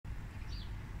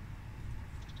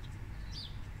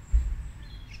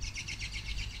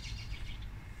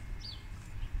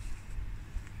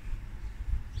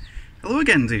Hello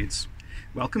again, dudes.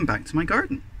 Welcome back to my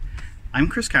garden. I'm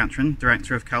Chris Catron,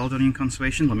 Director of Caledonian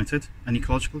Conservation Limited, an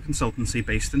ecological consultancy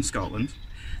based in Scotland.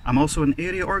 I'm also an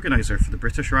area organiser for the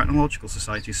British Arachnological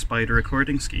Society's Spider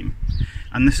Recording Scheme,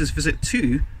 and this is visit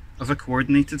 2 of a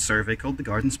coordinated survey called the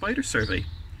Garden Spider Survey.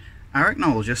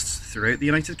 Arachnologists throughout the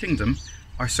United Kingdom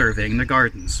are surveying their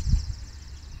gardens.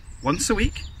 Once a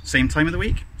week, same time of the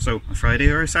week, so a Friday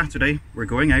or a Saturday, we're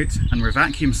going out and we're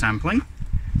vacuum sampling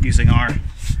using our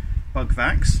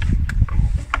Bugvacs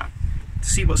to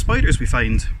see what spiders we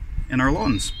find in our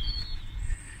lawns.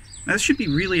 Now this should be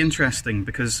really interesting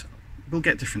because we'll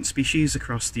get different species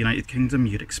across the United Kingdom,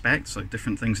 you'd expect, so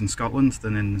different things in Scotland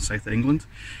than in the south of England.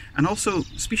 And also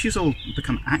species will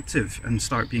become active and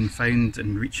start being found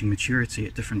and reaching maturity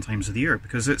at different times of the year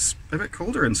because it's a bit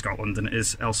colder in Scotland than it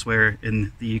is elsewhere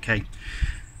in the UK.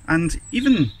 And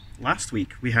even last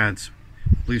week we had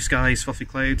blue skies, fluffy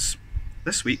clouds.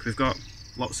 This week we've got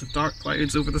lots of dark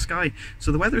clouds over the sky,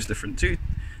 so the weather's different too.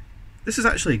 This is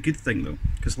actually a good thing though,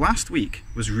 because last week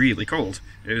was really cold.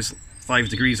 It was 5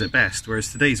 degrees at best, whereas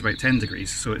today's about 10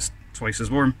 degrees, so it's twice as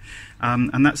warm.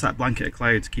 And that's that blanket of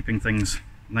cloud keeping things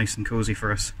nice and cosy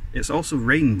for us. It's also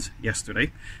rained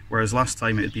yesterday, whereas last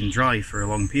time it had been dry for a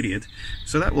long period,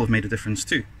 so that will have made a difference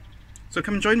too. So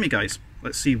come and join me, guys.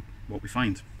 Let's see what we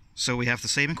find. So we have the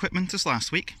same equipment as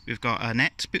last week. We've got a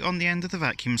net put on the end of the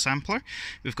vacuum sampler.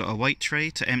 We've got a white tray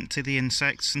to empty the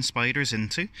insects and spiders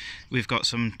into. We've got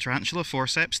some Tarantula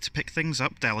forceps to pick things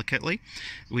up delicately.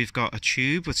 We've got a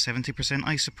tube with 70%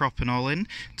 isopropanol in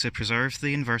to preserve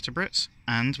the invertebrates.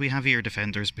 And we have ear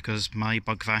defenders because my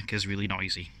Bugvac is really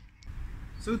noisy.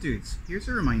 So dudes, here's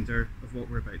a reminder of what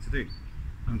we're about to do.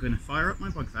 I'm going to fire up my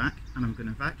Bugvac and I'm going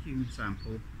to vacuum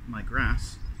sample my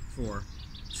grass for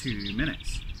 2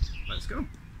 minutes. Let's go.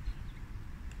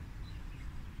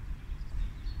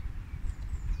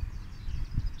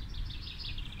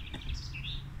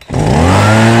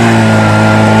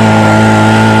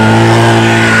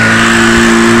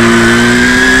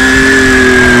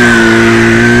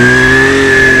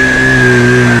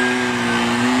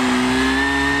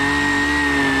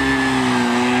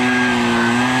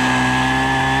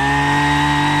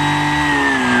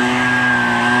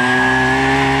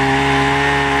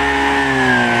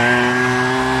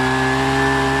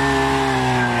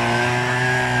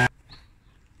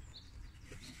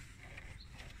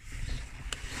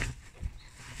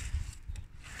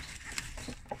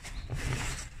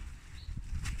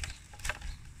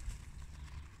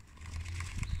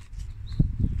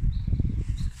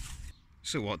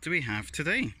 So what do we have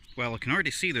today? Well, I can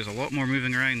already see there's a lot more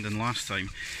moving around than last time.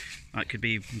 That could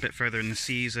be a bit further in the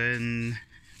season,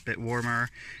 a bit warmer,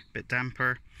 a bit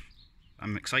damper.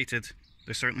 I'm excited.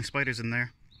 There's certainly spiders in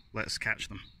there. Let's catch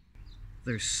them.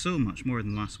 There's so much more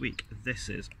than last week. This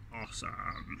is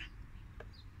awesome.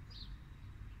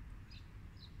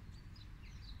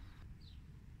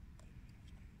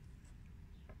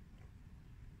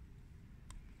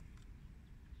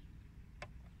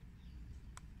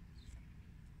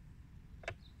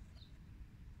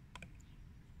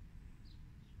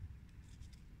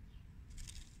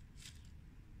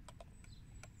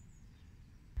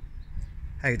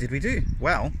 How did we do?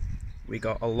 Well, we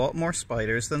got a lot more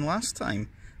spiders than last time,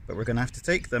 but we're going to have to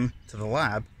take them to the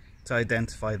lab to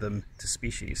identify them to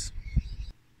species.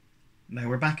 Now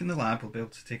we're back in the lab, we'll be able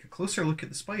to take a closer look at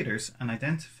the spiders and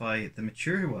identify the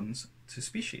mature ones to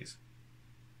species.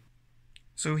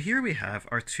 So here we have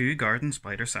our 2 garden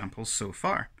spider samples so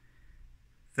far.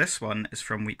 This one is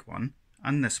from week 1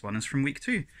 and this one is from week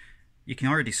 2. You can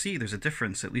already see there's a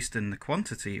difference, at least in the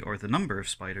quantity or the number of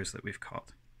spiders that we've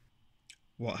caught.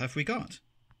 What have we got?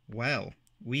 Well,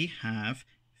 we have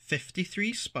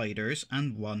 53 spiders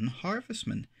and 1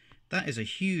 harvestman. That is a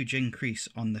huge increase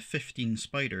on the 15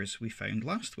 spiders we found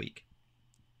last week.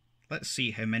 Let's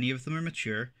see how many of them are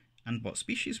mature and what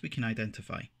species we can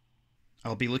identify.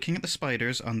 I'll be looking at the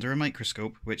spiders under a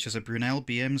microscope, which is a Brunel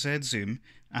BMZ zoom,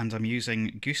 and I'm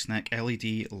using gooseneck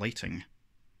LED lighting.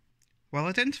 While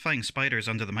identifying spiders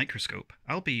under the microscope,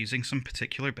 I'll be using some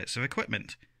particular bits of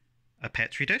equipment. A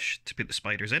petri dish to put the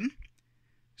spiders in,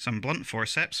 some blunt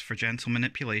forceps for gentle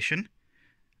manipulation,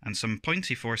 and some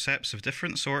pointy forceps of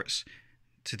different sorts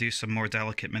to do some more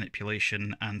delicate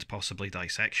manipulation and possibly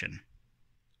dissection.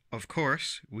 Of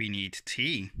course, we need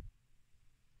tea.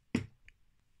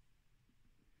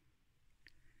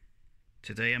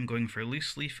 Today I'm going for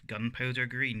loose leaf gunpowder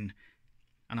green,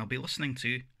 and I'll be listening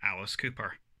to Alice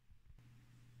Cooper.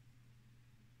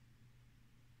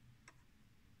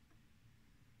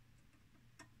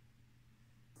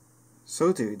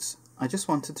 So dudes, I just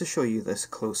wanted to show you this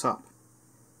close up.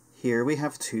 Here we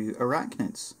have 2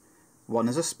 arachnids. One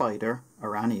is a spider,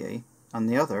 Araneae, and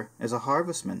the other is a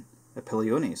harvestman,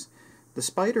 Epiliones. The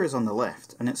spider is on the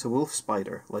left, and it's a wolf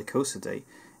spider, Lycosidae.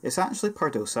 It's actually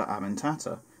Pardosa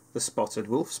ammentata, the spotted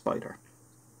wolf spider.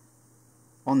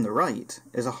 On the right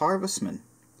is a harvestman.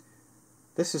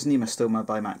 This is Nemastoma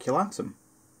bimaculatum,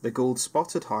 the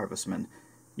gold-spotted harvestman.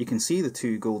 You can see the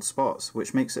two gold spots,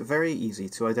 which makes it very easy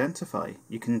to identify.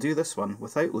 You can do this one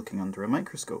without looking under a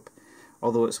microscope,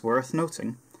 although it's worth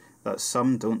noting that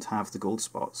some don't have the gold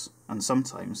spots, and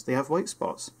sometimes they have white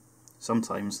spots.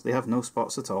 Sometimes they have no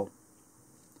spots at all.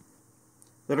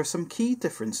 There are some key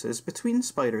differences between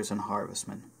spiders and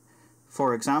harvestmen.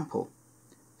 For example,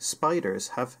 spiders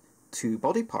have 2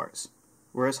 body parts,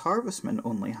 whereas harvestmen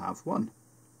only have 1.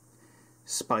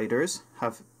 Spiders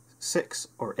have 6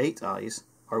 or 8 eyes.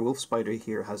 Our wolf spider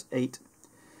here has 8,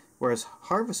 whereas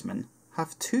harvestmen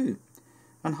have 2,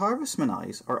 and harvestman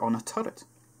eyes are on a turret.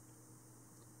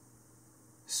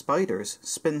 Spiders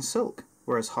spin silk,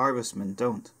 whereas harvestmen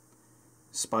don't.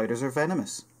 Spiders are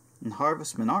venomous, and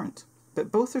harvestmen aren't,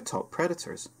 but both are top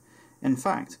predators. In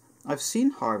fact, I've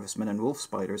seen harvestmen and wolf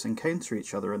spiders encounter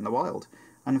each other in the wild,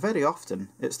 and very often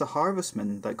it's the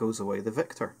harvestman that goes away the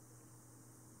victor.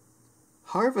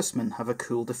 Harvestmen have a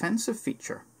cool defensive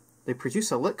feature. They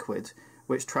produce a liquid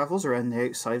which travels around the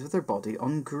outside of their body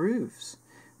on grooves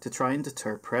to try and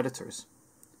deter predators.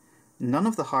 None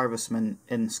of the harvestmen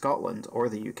in Scotland or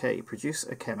the UK produce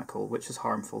a chemical which is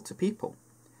harmful to people.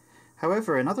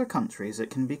 However, in other countries it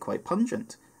can be quite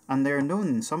pungent, and they are known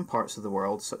in some parts of the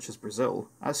world, such as Brazil,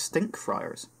 as stink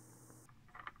friars.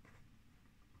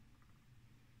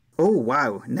 Oh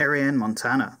wow, Nerien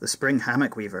montana, the spring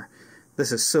hammock weaver.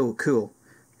 This is so cool.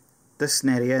 This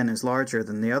Nerien is larger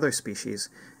than the other species,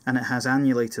 and it has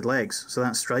annulated legs, so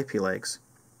that's stripy legs.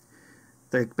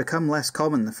 They become less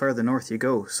common the further north you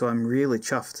go, so I'm really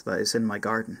chuffed that it's in my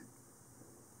garden.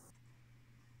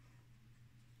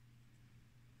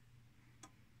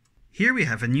 Here we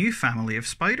have a new family of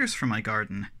spiders from my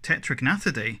garden,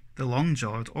 Tetragnathidae, the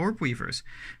long-jawed orb weavers.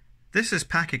 This is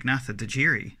Pachygnatha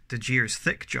degiri, Degir's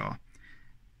thick jaw.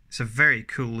 It's a very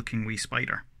cool looking wee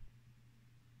spider.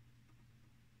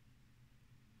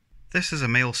 This is a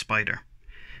male spider.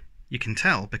 You can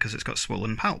tell because it's got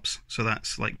swollen palps, so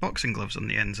that's like boxing gloves on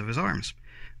the ends of his arms.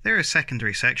 They're his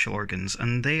secondary sexual organs,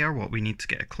 and they are what we need to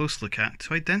get a close look at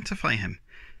to identify him.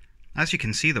 As you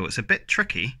can see though, it's a bit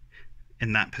tricky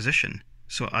in that position,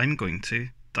 so I'm going to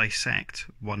dissect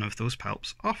one of those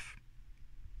palps off.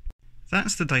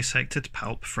 That's the dissected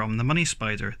palp from the money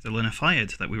spider, the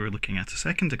Linophiid, that we were looking at a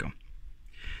second ago.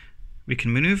 We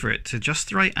can manoeuvre it to just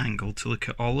the right angle to look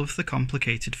at all of the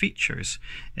complicated features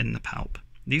in the palp.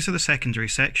 These are the secondary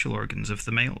sexual organs of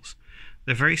the males.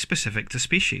 They're very specific to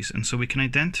species, and so we can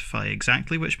identify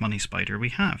exactly which money spider we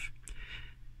have.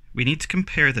 We need to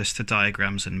compare this to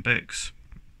diagrams in books.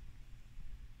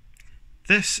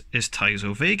 This is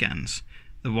Tyzo vagans,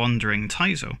 the wandering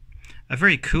Tyzo, a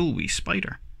very cool wee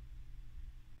spider.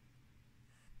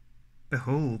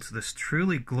 Behold this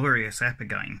truly glorious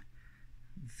epigyne.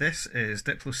 This is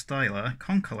Diplostyla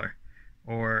concolor,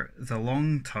 or the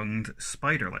long-tongued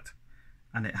spiderlet,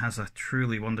 and it has a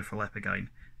truly wonderful epigyne.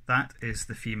 That is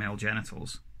the female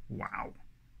genitals. Wow.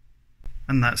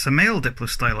 And that's a male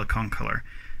Diplostyla concolor.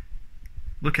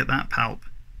 Look at that palp.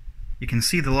 You can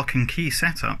see the lock and key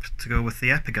setup to go with the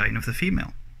epigyne of the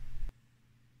female.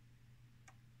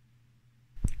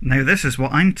 Now this is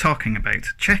what I'm talking about.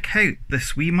 Check out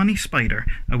this wee money spider,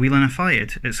 a wee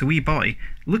Linophiid. It's a wee boy.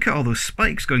 Look at all those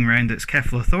spikes going around its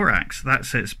cephalothorax.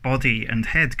 That's its body and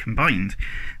head combined.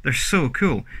 They're so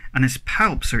cool. And its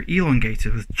palps are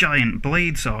elongated with giant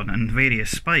blades on and various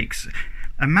spikes.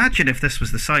 Imagine if this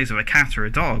was the size of a cat or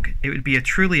a dog. It would be a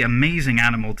truly amazing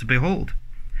animal to behold.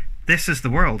 This is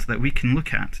the world that we can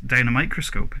look at down a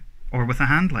microscope, or with a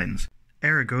hand lens.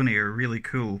 Arachnologists are really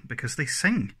cool because they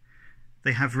sing.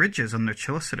 They have ridges on their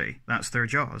chelicerae, that's their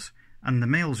jaws, and the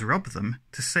males rub them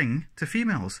to sing to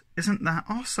females. Isn't that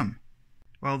awesome?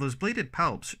 While those bladed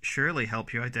palps surely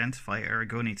help you identify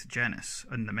Arachnologists genus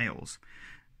in the males,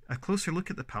 a closer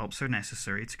look at the palps are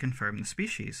necessary to confirm the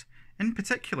species. In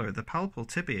particular, the palpal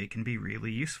tibiae can be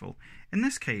really useful. In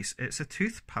this case, it's a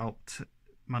tooth-palped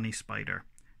money spider,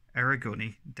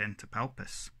 Arachnologists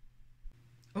dentipalpus.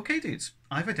 Okay dudes,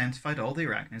 I've identified all the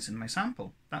arachnids in my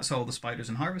sample. That's all the spiders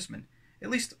and harvestmen. At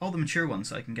least all the mature ones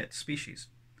that I can get to species.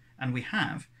 And we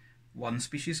have 1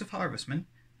 species of harvestman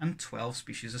and 12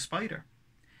 species of spider.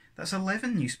 That's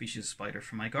 11 new species of spider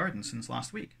from my garden since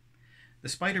last week. The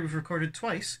spider we've recorded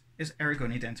twice is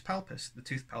Arachnologists dentipalpus, the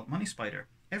tooth palp money spider.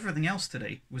 Everything else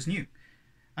today was new.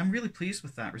 I'm really pleased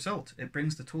with that result. It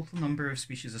brings the total number of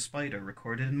species of spider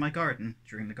recorded in my garden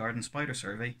during the garden spider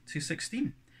survey to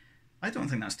 16. I don't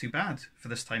think that's too bad for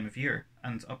this time of year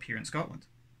and up here in Scotland,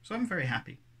 so I'm very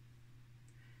happy.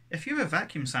 If you have a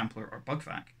vacuum sampler or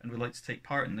Bugvac and would like to take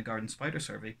part in the garden spider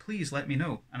survey, please let me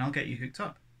know and I'll get you hooked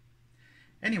up.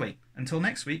 Anyway, until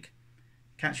next week,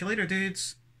 catch you later,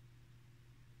 dudes!